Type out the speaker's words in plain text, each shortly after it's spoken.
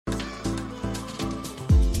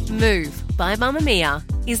Move by Mamamia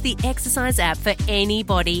is the exercise app for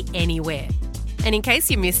anybody, anywhere. And in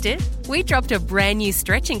case you missed it, we dropped a brand new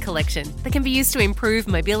stretching collection that can be used to improve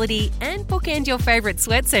mobility and bookend your favourite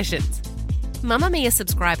sweat sessions. Mamamia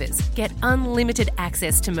subscribers get unlimited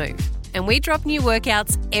access to Move, and we drop new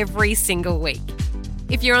workouts every single week.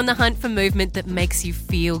 If you're on the hunt for movement that makes you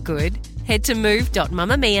feel good, head to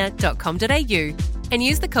move.mamamia.com.au and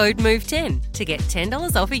use the code MOVE10 to get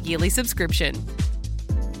 $10 off a yearly subscription.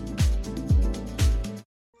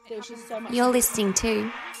 You're listening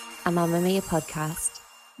to a Mamamia podcast.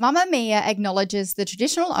 Mamamia acknowledges the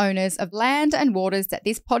traditional owners of land and waters that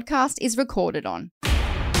this podcast is recorded on.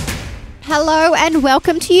 Hello and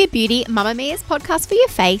welcome to You Beauty, Mamamia's podcast for your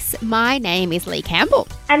face. My name is Lee Campbell.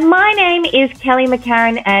 And my name is Kelly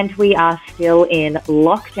McCarran, and we are still in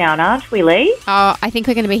lockdown, aren't we, Lee? Oh, I think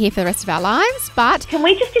we're going to be here for the rest of our lives, but... Can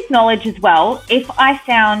we just acknowledge as well, if I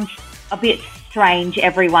sound a bit strange,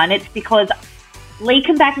 everyone, it's because Lee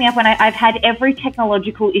can back me up when I've had every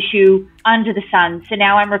technological issue under the sun, so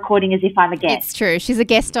now I'm recording as if I'm a guest. It's true. She's a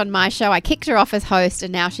guest on my show. I kicked her off as host,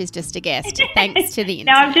 and now she's just a guest, thanks to the internet.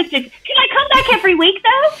 Now I'm just can I come back every week,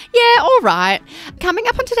 though? Yeah, all right. Coming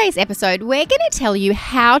up on today's episode, we're going to tell you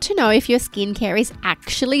how to know if your skincare is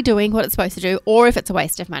actually doing what it's supposed to do or if it's a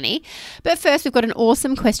waste of money. But first, we've got an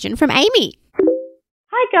awesome question from Amy.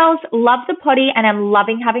 Hi, girls. Love the potty, and I'm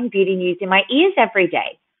loving having beauty news in my ears every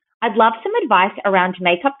day. I'd love some advice around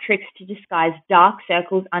makeup tricks to disguise dark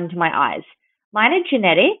circles under my eyes. Mine are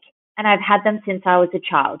genetic, and I've had them since I was a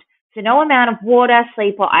child. So no amount of water,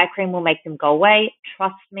 sleep, or eye cream will make them go away.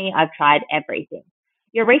 Trust me, I've tried everything.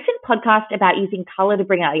 Your recent podcast about using color to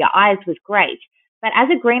bring out your eyes was great. But as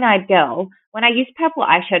a green-eyed girl, when I used purple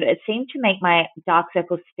eyeshadow, it seemed to make my dark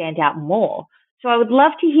circles stand out more. So I would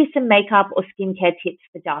love to hear some makeup or skincare tips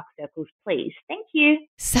for dark circles, please. Thank you.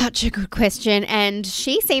 Such a good question, and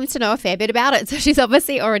she seems to know a fair bit about it, so she's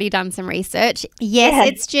obviously already done some research. Yes,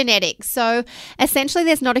 it's genetic, so essentially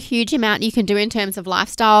there's not a huge amount you can do in terms of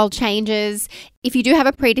lifestyle changes. If you do have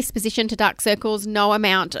a predisposition to dark circles, no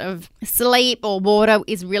amount of sleep or water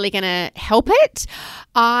is really going to help it.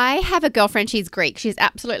 I have a girlfriend, she's Greek, she's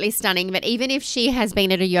absolutely stunning, but even if she has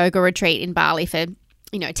been at a yoga retreat in Bali for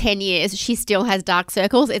 10 years, she still has dark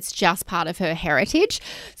circles. It's just part of her heritage.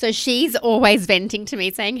 So she's always venting to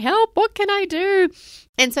me saying, help, what can I do?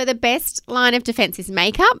 And so the best line of defense is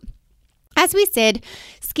makeup. As we said,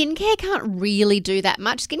 skincare can't really do that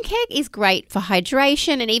much. Skincare is great for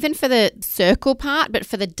hydration and even for the circle part, but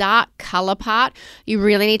for the dark color part, you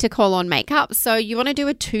really need to call on makeup. So you want to do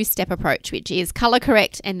a two-step approach, which is color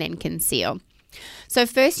correct and then conceal. So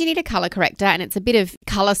first you need a color corrector, and it's a bit of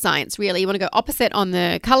color science really. You want to go opposite on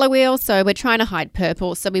the color wheel. So we're trying to hide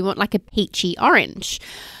purple. So we want like a peachy orange.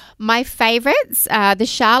 My favorites are the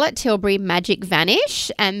Charlotte Tilbury Magic Vanish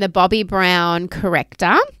and the Bobbi Brown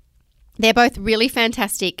Corrector. They're both really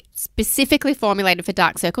fantastic, specifically formulated for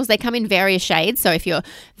dark circles. They come in various shades. So if you're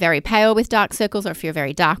very pale with dark circles or if you're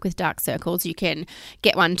very dark with dark circles, you can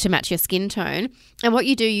get one to match your skin tone. And what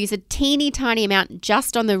you do, use a teeny tiny amount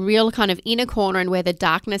just on the real kind of inner corner and where the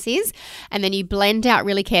darkness is. And then you blend out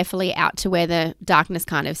really carefully out to where the darkness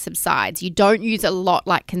kind of subsides. You don't use a lot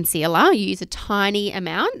like concealer. You use a tiny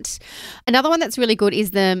amount. Another one that's really good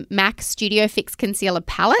is the MAC Studio Fix Concealer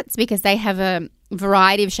Palettes, because they have a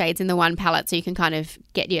variety of shades in the one palette, so you can kind of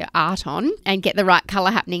get your art on and get the right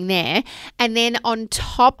color happening there. And then on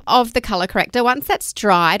top of the color corrector, once that's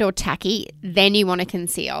dried or tacky, then you want to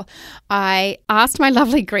conceal. I asked my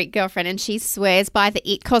lovely Greek girlfriend, and she swears by the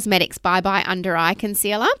IT Cosmetics Bye Bye Under Eye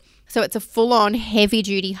Concealer. So it's a full-on,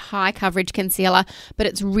 heavy-duty, high-coverage concealer, but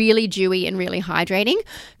it's really dewy and really hydrating,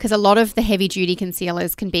 because a lot of the heavy-duty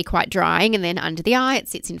concealers can be quite drying, and then under the eye it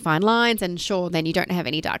sits in fine lines, and sure, then you don't have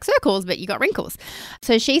any dark circles, but you got wrinkles.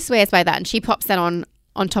 So she swears by that, and she pops that on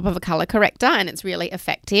top of a color corrector, and it's really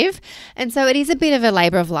effective. And so it is a bit of a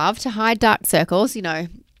labor of love to hide dark circles.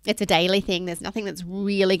 It's a daily thing. There's nothing that's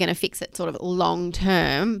really going to fix it sort of long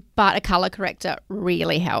term, but a color corrector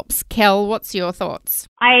really helps. Kel, what's your thoughts?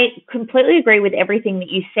 I completely agree with everything that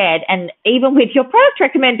you said. And even with your product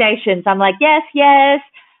recommendations, I'm like, yes.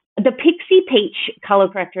 The Pixie Peach color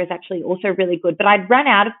corrector is actually also really good, but I'd run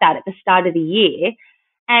out of that at the start of the year.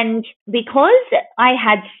 And because I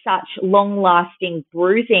had such long-lasting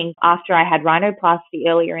bruising after I had rhinoplasty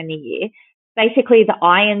earlier in the year, basically the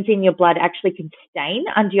ions in your blood actually can stain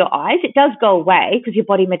under your eyes. It does go away because your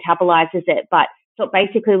body metabolizes it, but so it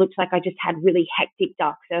basically looks like I just had really hectic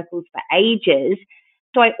dark circles for ages.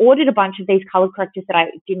 So I ordered a bunch of these color correctors that I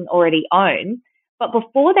didn't already own. But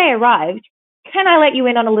before they arrived, can I let you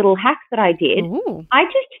in on a little hack that I did? Ooh. I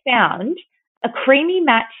just found a creamy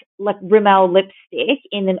matte like Rimmel lipstick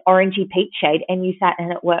in an orangey peach shade and use that,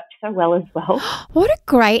 and it worked so well as well. What a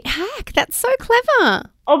great hack. That's so clever.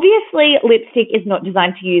 Obviously, lipstick is not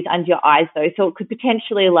designed to use under your eyes though, so it could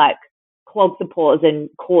potentially like clog the pores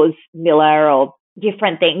and cause Miller or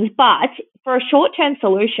different things. But for a short-term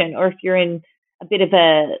solution, or if you're in a bit of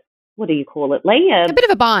a, what do you call it, Lee? A bit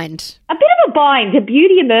of a bind. A bit of a bind, a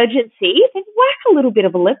beauty emergency, then whack a little bit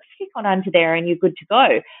of a lipstick on under there and you're good to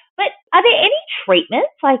go. But are there any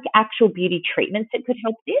treatments, like actual beauty treatments that could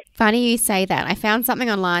help this? Funny you say that. I found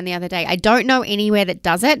something online the other day. I don't know anywhere that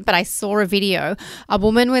does it, but I saw a video. A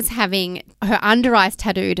woman was having her under eyes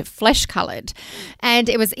tattooed flesh coloured, and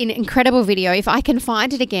it was an incredible video. If I can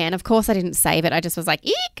find it again, of course I didn't save it. I just was like,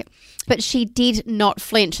 eek. But she did not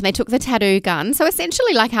flinch, and they took the tattoo gun. So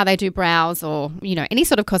essentially like how they do brows or, you know, any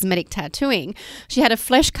sort of cosmetic tattooing. She had a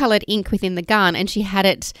flesh coloured ink within the gun and she had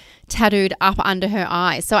it tattooed up under her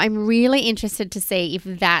eyes. So I'm really interested to see if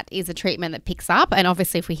that is a treatment that picks up. And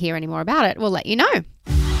obviously if we hear any more about it, we'll let you know.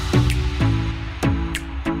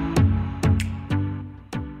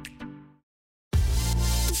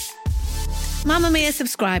 Mamamia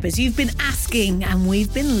subscribers, you've been asking and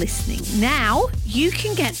we've been listening. Now you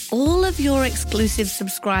can get all of your exclusive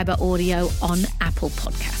subscriber audio on Apple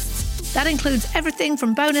Podcasts. That includes everything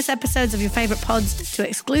from bonus episodes of your favourite pods to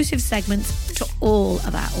exclusive segments to all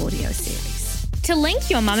of our audio series. To link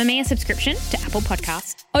your Mamamia subscription to Apple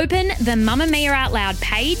Podcasts, open the Mamamia Out Loud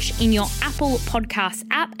page in your Apple Podcasts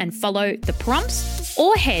app and follow the prompts,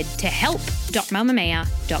 or head to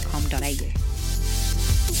help.mamamia.com.au.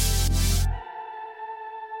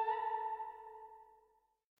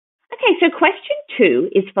 Okay, so question 2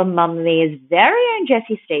 is from Mamamia's very own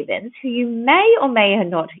Jessie Stevens, who you may or may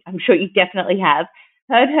not, I'm sure you definitely have,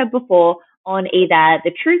 heard her before on either the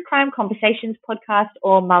True Crime Conversations podcast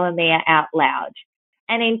or Mamamia Out Loud.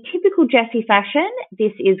 And in typical Jessie fashion,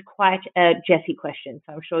 this is quite a Jessie question,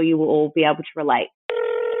 so I'm sure you will all be able to relate.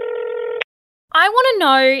 I want to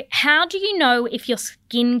know, how do you know if your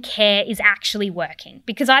skincare is actually working?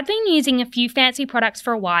 Because I've been using a few fancy products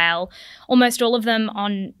for a while, almost all of them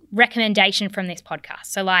on recommendation from this podcast.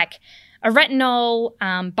 So like a retinol,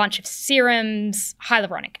 bunch of serums,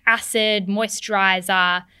 hyaluronic acid,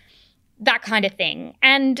 moisturizer, that kind of thing.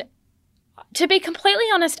 And to be completely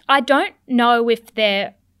honest, I don't know if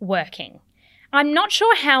they're working. I'm not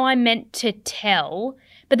sure how I'm meant to tell,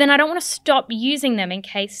 but then I don't want to stop using them in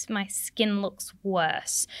case my skin looks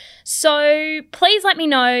worse. So please let me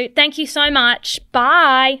know. Thank you so much.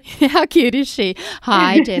 Bye. How cute is she?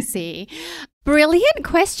 Hi, Jessie. Brilliant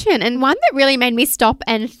question, and one that really made me stop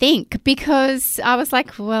and think, because I was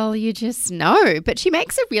like, well, you just know. But she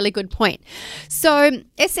makes a really good point. So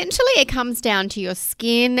essentially it comes down to your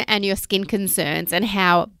skin and your skin concerns and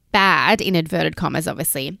how bad, in inverted commas,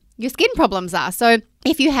 obviously, your skin problems are. So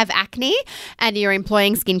if you have acne and you're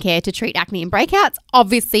employing skincare to treat acne and breakouts,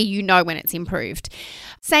 obviously you know when it's improved.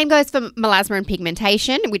 Same goes for melasma and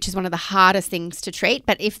pigmentation, which is one of the hardest things to treat.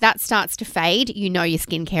 But if that starts to fade, you know your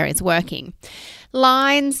skincare is working.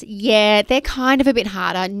 Lines, yeah, they're kind of a bit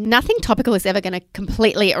harder. Nothing topical is ever going to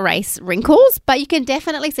completely erase wrinkles, but you can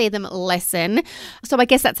definitely see them lessen. So I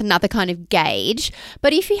guess that's another kind of gauge.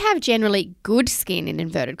 But if you have generally good skin, in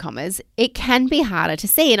inverted commas, it can be harder to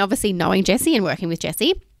see. And obviously knowing Jessie and working with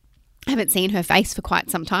Jessie, I haven't seen her face for quite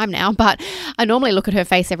some time now, but I normally look at her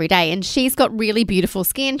face every day, and she's got really beautiful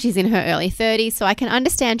skin. She's in her early 30s, so I can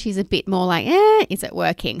understand she's a bit more like, is it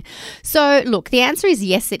working? So look, the answer is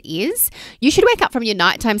yes, it is. You should wake up from your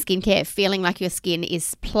nighttime skincare feeling like your skin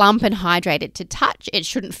is plump and hydrated to touch. It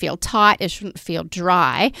shouldn't feel tight. It shouldn't feel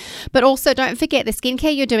dry. But also don't forget, the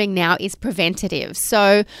skincare you're doing now is preventative.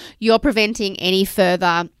 So you're preventing any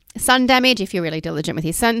further sun damage if you're really diligent with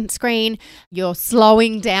your sunscreen. You're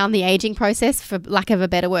slowing down the aging process, for lack of a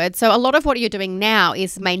better word. So a lot of what you're doing now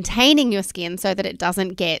is maintaining your skin so that it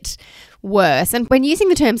doesn't get worse. And when using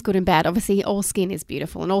the terms good and bad, obviously all skin is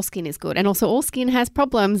beautiful and all skin is good. And also all skin has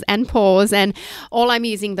problems and pores. And all I'm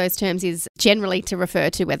using those terms is generally to refer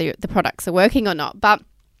to whether the products are working or not. But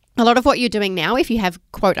a lot of what you're doing now, if you have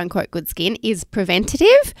quote unquote good skin, is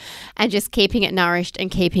preventative and just keeping it nourished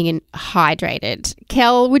and keeping it hydrated.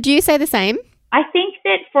 Kel, would you say the same? I think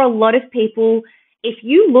that for a lot of people, if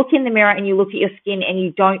you look in the mirror and you look at your skin and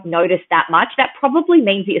you don't notice that much, that probably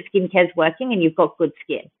means that your skincare is working and you've got good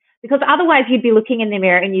skin. Because otherwise you'd be looking in the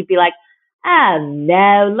mirror and you'd be like,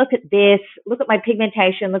 no, look at this, look at my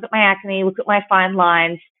pigmentation, look at my acne, look at my fine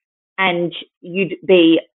lines, and you'd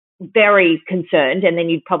be very concerned, and then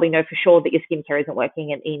you'd probably know for sure that your skincare isn't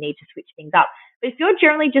working and you need to switch things up. But if you're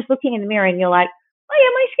generally just looking in the mirror and you're like, oh yeah,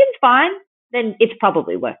 my skin's fine, then it's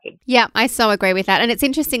probably working. Yeah, I so agree with that. And it's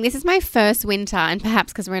interesting. This is my first winter, and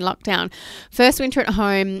perhaps because we're in lockdown, first winter at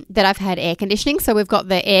home that I've had air conditioning. So we've got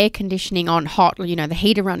the air conditioning on hot, the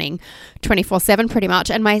heater running 24/7 pretty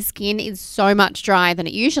much. And my skin is so much drier than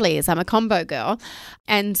it usually is. I'm a combo girl.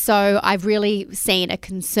 And so I've really seen a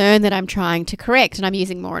concern that I'm trying to correct, and I'm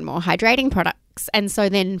using more and more hydrating products. And so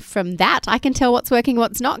then from that, I can tell what's working,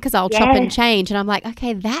 what's not, because I'll chop and change. And I'm like,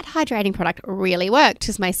 okay, that hydrating product really worked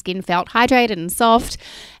because my skin felt hydrated and soft.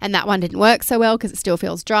 And that one didn't work so well because it still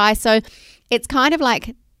feels dry. So it's kind of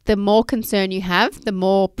like the more concern you have, the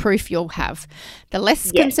more proof you'll have. The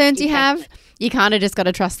less concerns you have, you kind of just got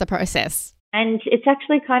to trust the process. And it's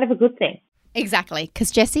actually kind of a good thing. Exactly. Because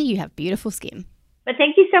Jessie, you have beautiful skin. But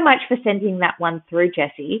thank you so much for sending that one through,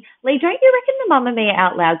 Jessie. Lee, don't you reckon the Mamamia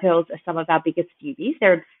Out Loud girls are some of our biggest newbies?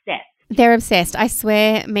 They're obsessed. They're obsessed. I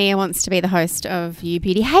swear Mia wants to be the host of You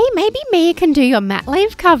Beauty. Hey, maybe Mia can do your mat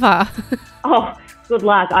leave cover. Oh, good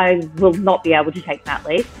luck. I will not be able to take mat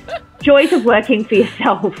leave. Joys of working for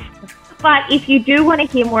yourself. But if you do want to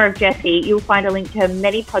hear more of Jessie, you'll find a link to her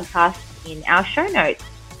many podcasts in our show notes.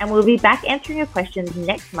 And we'll be back answering your questions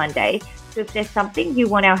next Monday. So if there's something you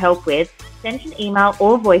want our help with, send an email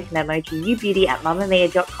or voice memo to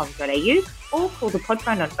youbeauty@mamamia.com.au or call the pod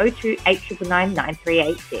phone on 02 899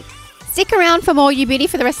 9386. Stick around for more You Beauty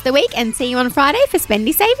for the rest of the week and see you on Friday for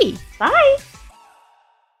Spendy Savey. Bye.